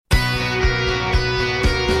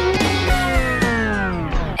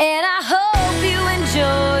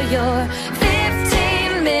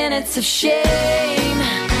of shame.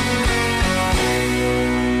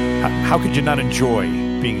 How could you not enjoy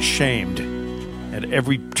being shamed at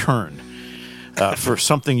every turn for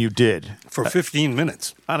something you did? For 15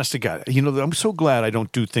 minutes. Honest to God. You know, I'm so glad I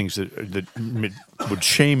don't do things that would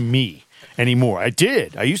shame me anymore. I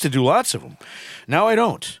did. I used to do lots of them. Now I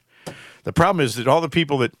don't. The problem is that all the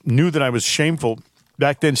people that knew that I was shameful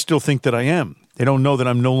back then still think that I am. They don't know that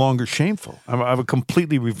I'm no longer shameful. I've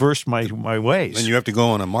completely reversed my ways. Then you have to go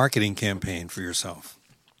on a marketing campaign for yourself.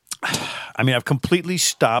 I mean, I've completely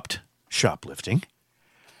stopped shoplifting.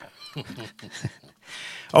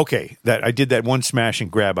 Okay, I did that one smash and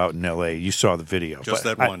grab out in L.A. You saw the video. Just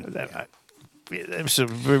that one. It was a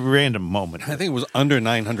very random moment. I think it was under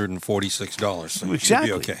 $946. So Exactly.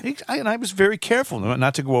 you'd be okay. And I was very careful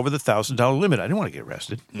not to go over the $1,000 limit. I didn't want to get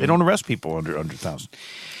arrested. They don't arrest people under 1,000.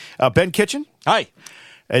 Ben Kitchen. Hi.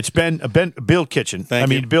 It's Bill Kitchen.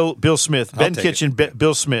 Thank you. Bill Smith. Ben take Kitchen.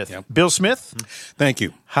 Bill Smith. Yep. Bill Smith. Thank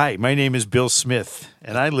you. Hi, my name is Bill Smith,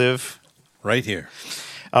 and I live Right here.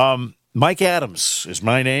 Mike Adams is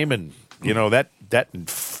my name, and you know that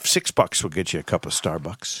 $6 will get you a cup of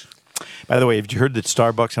Starbucks. By the way, have you heard that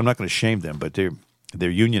Starbucks? I'm not going to shame them, but they're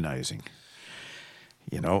unionizing.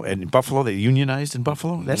 You know, and in Buffalo, they unionized in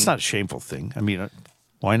Buffalo. That's not a shameful thing. I mean,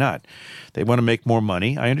 why not? They want to make more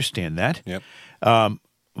money. I understand that. Yep.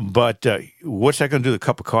 But what's that going to do to the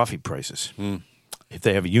cup of coffee prices? If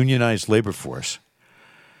they have a unionized labor force,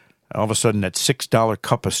 all of a sudden that $6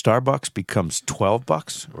 cup of Starbucks becomes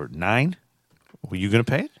 $12 or $9. Were you going to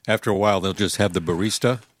pay it? After a while, they'll just have the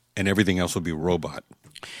barista, and everything else will be robot.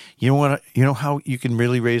 You know what? You know how you can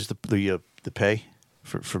really raise the pay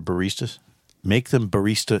for baristas? Make them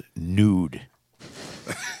barista nude.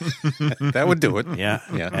 That would do it. Yeah.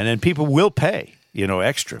 Yeah. And then people will pay,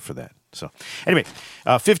 extra for that. So anyway,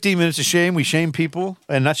 15 minutes of shame. We shame people,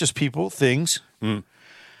 and not just people, things. Who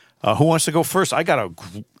wants to go first? I got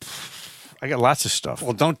lots of stuff.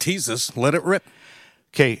 Well, don't tease us. Let it rip.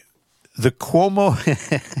 Okay. The Cuomo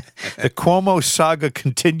saga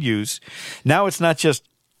continues. Now it's not just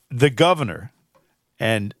the governor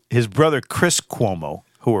and his brother Chris Cuomo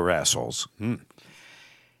who are assholes.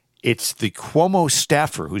 It's the Cuomo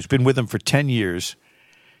staffer who's been with him for 10 years.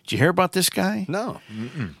 Did you hear about this guy? No.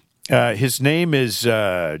 His name is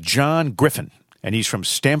John Griffin, and he's from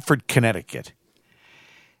Stamford, Connecticut.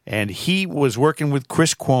 And he was working with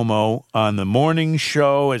Chris Cuomo on the morning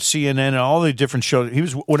show at CNN and all the different shows. He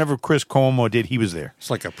was whenever Chris Cuomo did, he was there. It's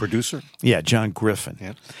like a producer. Yeah, John Griffin.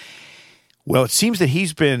 Yeah. Well, it seems that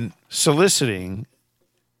he's been soliciting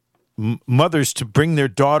mothers to bring their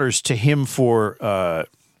daughters to him for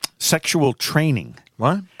sexual training.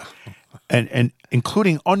 What? And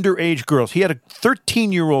including underage girls. He had a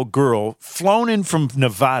 13-year-old girl flown in from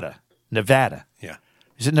Nevada. Yeah.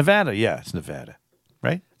 Is it Nevada? Yeah, it's Nevada.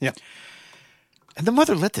 Right? Yeah. And the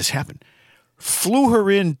mother let this happen. Flew her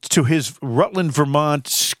in to his Rutland, Vermont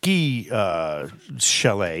ski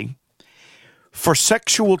chalet for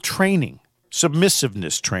sexual training,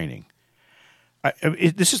 submissiveness training.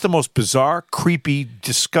 This is the most bizarre, creepy,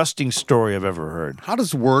 disgusting story I've ever heard. How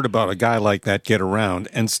does word about a guy like that get around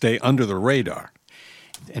and stay under the radar?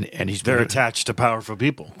 And he's They're attached to powerful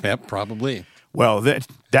people. Yep, probably. Well,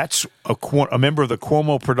 that's a member of the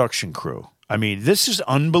Cuomo production crew. I mean, this is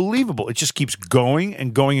unbelievable. It just keeps going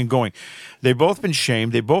and going and going. They've both been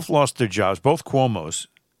shamed. They both lost their jobs, both Cuomos,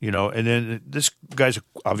 and then this guy's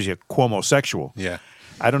obviously a Cuomo-sexual. Yeah.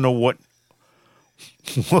 I don't know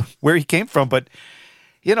where he came from, but,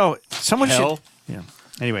 someone Hell. should. Yeah.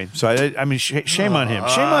 Anyway, so I mean, shame on him.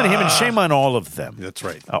 Shame on him and shame on all of them. That's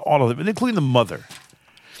right. All of them, including the mother.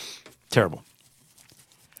 Terrible.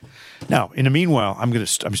 Now, in the meanwhile,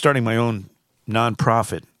 I'm starting my own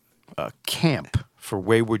nonprofit camp for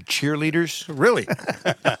wayward cheerleaders. Really?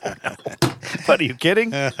 What, are you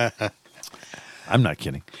kidding? I'm not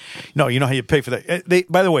kidding. No, you know how you pay for that?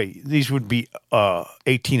 By the way, these would be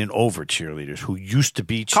 18 and over cheerleaders who used to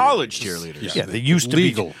be College cheerleaders. Yeah, they used to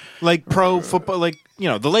Legal. be. Like pro football, like,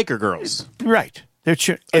 the Laker girls. Right. They're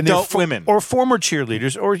Adult women. Or former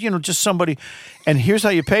cheerleaders or, just somebody. And here's how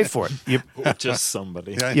you pay for it. Just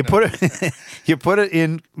somebody. You put it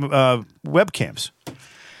in webcams.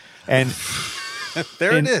 And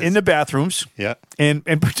There it is. in the bathrooms. Yeah. And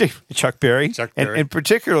Chuck Berry. And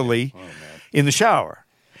particularly in the shower.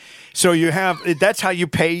 So that's how you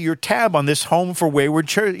pay your tab on this home for wayward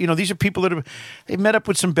cheer. These are people that they met up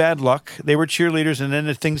with some bad luck. They were cheerleaders, and then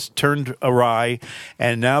the things turned awry,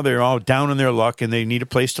 and now they're all down on their luck, and they need a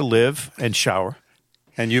place to live and shower.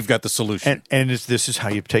 And you've got the solution. And this is how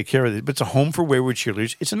you take care of it. But it's a home for wayward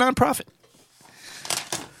cheerleaders. It's a nonprofit.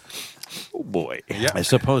 Oh, boy.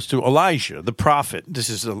 as opposed to Elijah, the prophet. This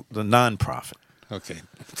is the non-prophet. Okay.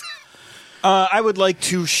 I would like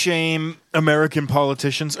to shame American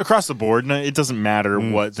politicians across the board. And it doesn't matter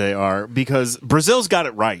what they are, because Brazil's got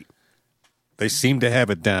it right. They seem to have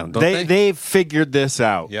it down, don't they? They've figured this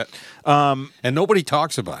out. Yeah. And nobody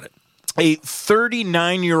talks about it. A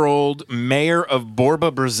 39-year-old mayor of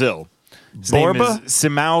Borba, Brazil. His name is Borba?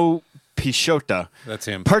 Simão Pichota. That's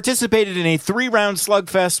him. Participated in a 3-round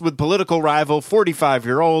slugfest with political rival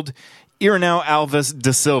 45-year-old Irineu Alves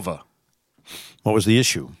da Silva. What was the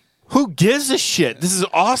issue? Who gives a shit? This is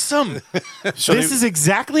awesome. This is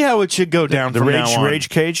exactly how it should go down The from now on. rage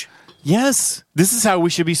cage? Yes. This is how we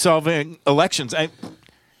should be solving elections. I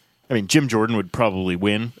mean, Jim Jordan would probably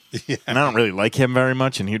win. Yeah. And I don't really like him very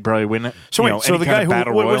much, and he'd probably win it. So wait, so the guy who,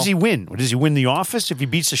 battle what royal. does he win? Does he win the office if he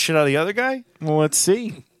beats the shit out of the other guy? Well, let's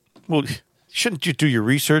see. Well, shouldn't you do your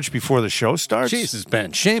research before the show starts? Jesus,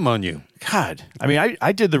 Ben, shame on you. God. I mean,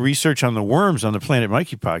 I did the research on the worms on the Planet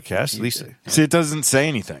Mikey podcast. At least See, it doesn't say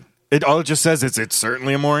anything. All it just says is it's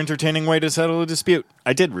certainly a more entertaining way to settle a dispute.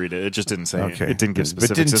 I did read it. It just didn't say. okay. It didn't give But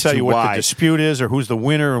specifics. it didn't as tell to you what why. the dispute is or who's the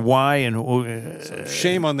winner and why and who.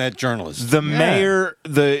 Shame on that journalist. The mayor,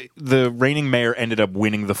 the reigning mayor, ended up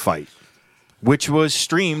winning the fight, which was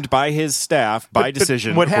streamed by his staff by But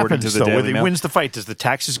decision. what according happens to the though? Daily When he Mail. wins the fight, do the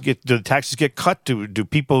taxes get cut? Do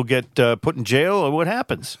people get put in jail or what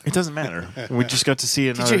happens? It doesn't matter. We just got to see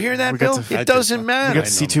another. Did you hear that, we got Bill? to- It doesn't We matter. got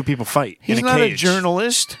to see two people fight. He's in a not a cage.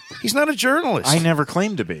 journalist. He's not a journalist. I never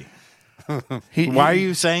claimed to be. He- Why are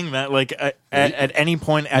you saying that? Like at any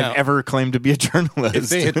point, I've ever claimed to be a journalist. If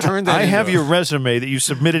they had turned that I have into- your resume that you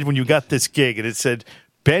submitted when you got this gig, and it said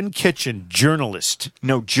Ben Kitchen, journalist.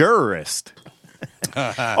 no jurist.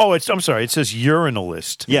 I'm sorry. It says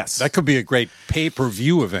urinalist. Yes, That could be a great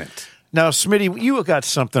pay-per-view event. Now, Smitty, you got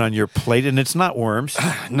something on your plate, and it's not worms.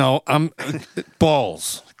 No,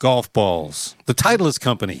 balls, golf balls. The Titleist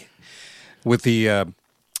company with the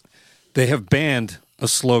they have banned a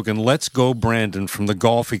slogan, "Let's go Brandon," from the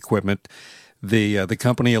golf equipment. The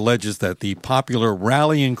company alleges that the popular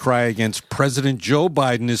rallying cry against President Joe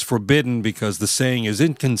Biden is forbidden because the saying is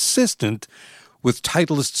inconsistent with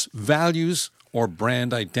Titleist's values or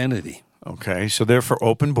brand identity. Okay, so they're for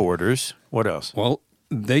open borders. What else? Well,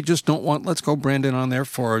 they just don't want "Let's go Brandon" on there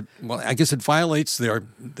for. Well, I guess it violates their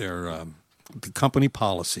the company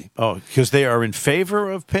policy. Oh, because they are in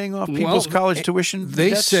favor of paying off people's college tuition. They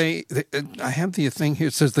debts? say, I have the thing here.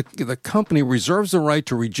 It says the company reserves the right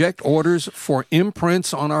to reject orders for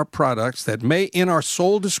imprints on our products that may, in our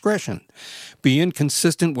sole discretion, be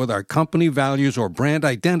inconsistent with our company values or brand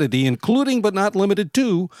identity, including but not limited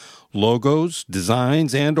to logos,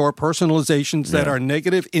 designs, and or personalizations that are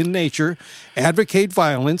negative in nature, advocate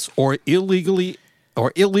violence, or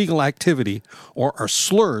illegal activity, or are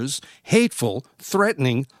slurs, hateful,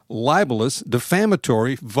 threatening, libelous,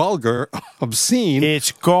 defamatory, vulgar, obscene,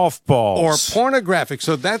 It's golf balls. or pornographic.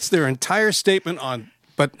 So that's their entire statement on.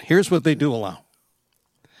 But here's what they do allow: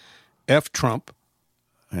 F Trump,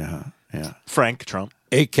 Yeah. Frank Trump,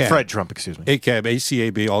 ACAB, Fred Trump, excuse me. ACAB,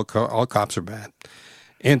 ACAB. All cops are bad.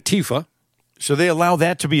 Antifa. So they allow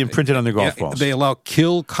that to be imprinted on their golf balls. They allow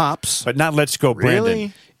kill cops, But not let's go, Brandon.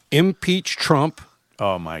 Really? impeach Trump,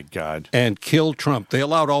 Oh, my God. and kill Trump. They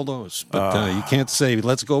allowed all those, but you can't say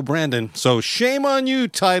 "Let's go, Brandon." So shame on you,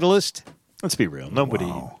 Titleist. Let's be real.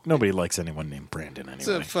 Nobody likes anyone named Brandon It's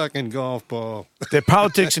a anyway. fucking golf ball. The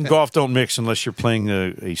politics and golf don't mix unless you're playing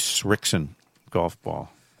a Srixon golf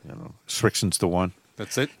ball. You know, Srixon's the one.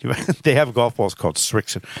 That's it. They have golf balls called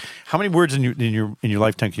Srixon. How many words in your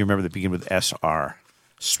lifetime can you remember that begin with SR?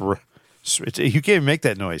 You can't even make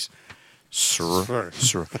that noise.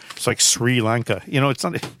 It's like Sri Lanka. You know, it's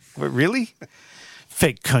not really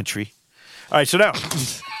fake country. All right, so now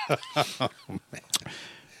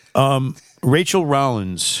Rachel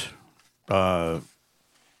Rollins. I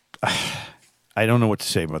don't know what to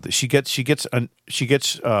say about this. She gets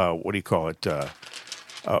what do you call it?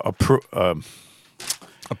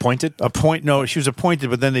 Appointed? No, she was appointed,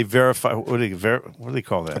 but then they verify. What do they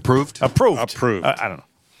call that? Approved? Approved. I don't know.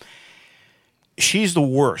 She's the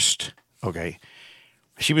worst. Okay,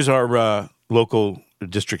 she was our local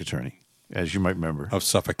district attorney, as you might remember, Of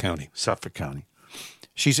Suffolk County. Suffolk County.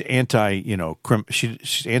 She's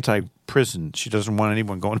she's anti-prison. She doesn't want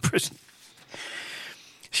anyone going to prison.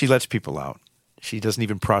 She lets people out. She doesn't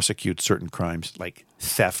even prosecute certain crimes like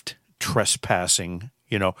theft, trespassing,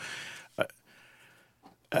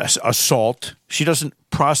 assault. She doesn't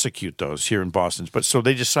prosecute those here in Boston. But so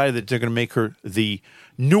they decided that they're going to make her the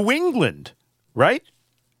New England, right?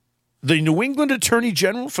 The New England Attorney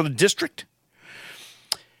General for the district.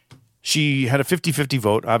 She had a 50-50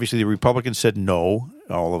 vote. Obviously, the Republicans said no,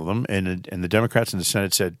 all of them, and the Democrats in the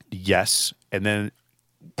Senate said yes. And then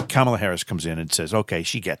Kamala Harris comes in and says, okay,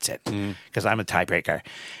 she gets it because I'm a tiebreaker.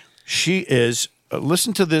 She is,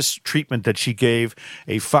 listen to this treatment that she gave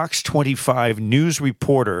a Fox 25 news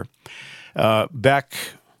reporter back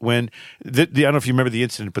when, I don't know if you remember the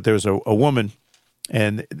incident, but there was a woman,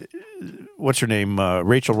 and what's her name?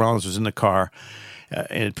 Rachel Rollins was in the car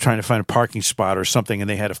and trying to find a parking spot or something, and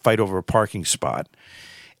they had a fight over a parking spot.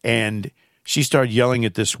 And she started yelling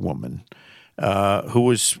at this woman, who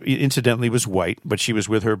was incidentally was white, but she was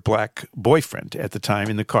with her black boyfriend at the time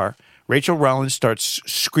in the car. Rachel Rollins starts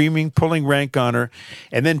screaming, pulling rank on her,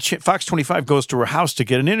 and then Fox 25 goes to her house to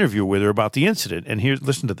get an interview with her about the incident. And here,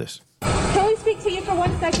 listen to this. Can we speak to you for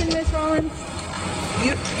 1 second, Ms. Rollins?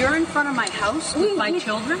 You're in front of my house with my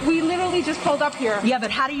children? We literally just pulled up here. Yeah, but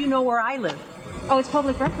how do you know where I live? Oh, it's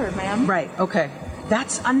public record, ma'am. Right, okay.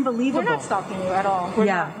 That's unbelievable. We're not stalking you at all. We're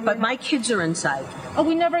yeah, not. but my kids are inside. Oh,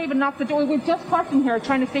 we never even knocked the door. We were just parking here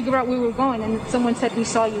trying to figure out where we were going, and someone said we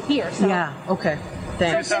saw you here. So. Yeah, okay.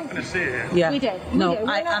 Thanks. So, to see it. Yeah. We did. No, We did.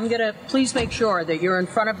 I'm going to please make sure that you're in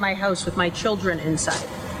front of my house with my children inside.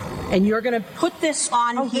 And you're going to put this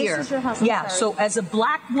on here. This is your house. I'm yeah, sorry. so as a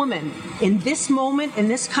black woman in this moment, in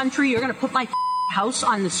this country, you're going to put my house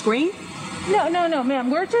on the screen? No, ma'am.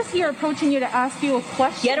 We're just here approaching you to ask you a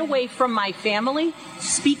question. Get away from my family.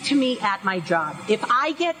 Speak to me at my job. If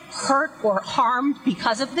I get hurt or harmed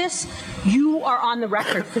because of this, you are on the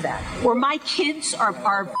record for that. Or my kids are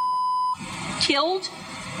killed.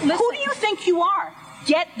 Listen. Who do you think you are?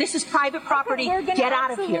 This is private property. Okay, we're gonna get out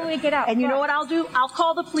of here. absolutely get out. And you know Right. what I'll do? I'll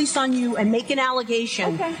call the police on you and make an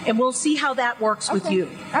allegation, Okay. and we'll see how that works with Okay. you.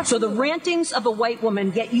 Absolutely. So the rantings of a white woman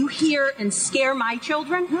get you here and scare my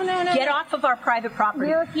children? No, Get no. off of our private property.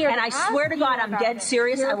 We're here and to I ask swear to you God, I'm about dead it.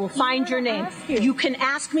 serious. We're I will find here your to name. ask you. can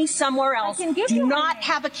ask me somewhere else. can give Do you my not name.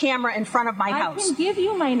 have a camera in front of my I house. can give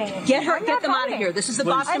you my name. Get I'm not them out of hiding. here. This is the Please.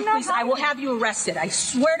 Boston I'm not police. I will hiding. have you arrested. I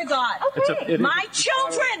swear to God. Okay. My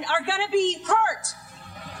children are going to be hurt.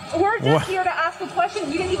 We're just What? here to ask a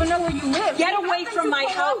question. You didn't even know where you live. Get You away happened from to my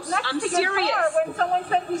pull house. up next I'm to your serious. car when someone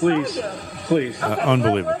said we Please. saw you. Please. Okay,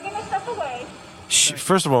 Unbelievable. We're going to step away.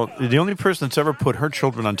 First of all, the only person that's ever put her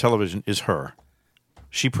children on television is her.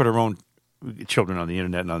 She put her own children on the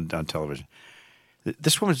internet and on television.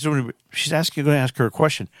 This woman's doing. She's going to ask her a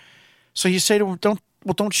question. So you say to her,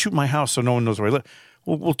 "Don't shoot my house, so no one knows where I live."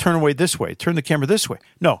 We'll turn away this way. Turn the camera this way.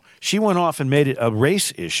 No, she went off and made it a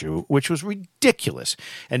race issue, which was ridiculous.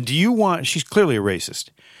 And she's clearly a racist.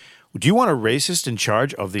 Do you want a racist in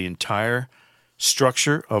charge of the entire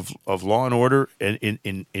structure of law and order in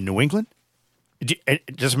New England?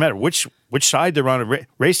 It doesn't matter which side they're on.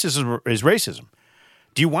 Racism is racism.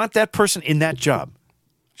 Do you want that person in that job?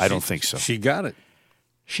 I don't think so. She got it.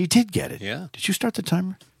 She did get it. Yeah. Did you start the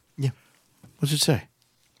timer? Yeah. What does it say?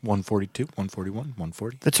 142, 141,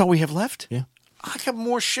 140. That's all we have left? Yeah. I got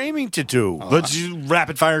more shaming to do. Let's do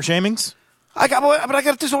rapid fire shamings. I got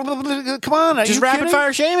this. Come on. Are Just you rapid kidding?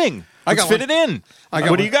 fire shaming. I Let's got fit one. it in.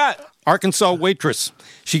 What do you got? Arkansas waitress.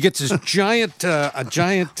 She gets this giant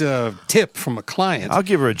tip from a client. I'll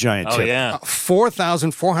give her a giant tip.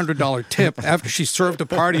 $4,400 tip after she served a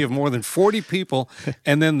party of more than 40 people,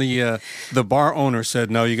 and then the bar owner said,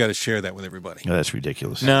 "No, you got to share that with everybody." Oh, that's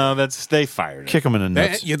ridiculous. No, they fired her. Kick them in the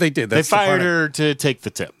nuts. Yeah, they did. They That's the fired part. her to take the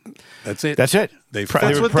tip. That's it. That's it.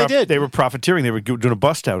 That's what they did. They were profiteering. They were doing a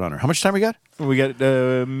bust out on her. How much time we got? We got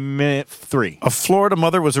minute 3. A Florida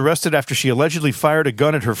mother was arrested after she allegedly fired a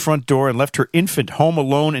gun at her front door and left her infant home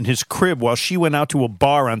alone in his crib while she went out to a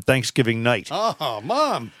bar on Thanksgiving night. Oh,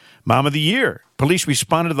 Mom. Mom of the Year. Police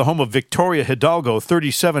responded to the home of Victoria Hidalgo,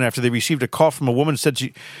 37, after they received a call from a woman who said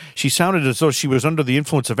she sounded as though she was under the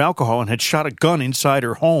influence of alcohol and had shot a gun inside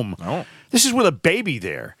her home. Oh. This is with a baby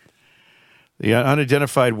there. The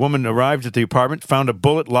unidentified woman arrived at the apartment, found a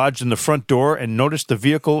bullet lodged in the front door, and noticed the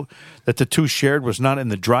vehicle that the two shared was not in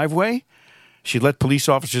the driveway. She let police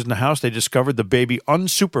officers in the house. They discovered the baby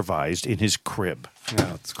unsupervised in his crib. Yeah,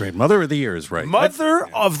 that's great. Mother of the Year is right. Mother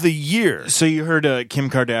of the Year. So you heard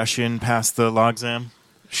Kim Kardashian pass the law exam?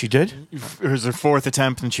 She did? It was her 4th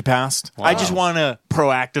attempt and she passed. I just want to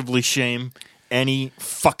proactively shame any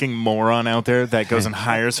fucking moron out there that goes and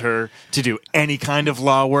hires her to do any kind of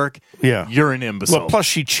law work. Yeah. You're an imbecile. Well, plus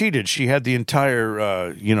she cheated. She had the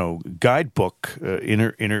entire, guidebook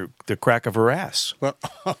in the crack of her ass.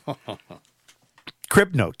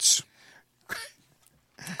 Crib notes.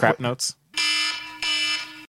 Crap notes.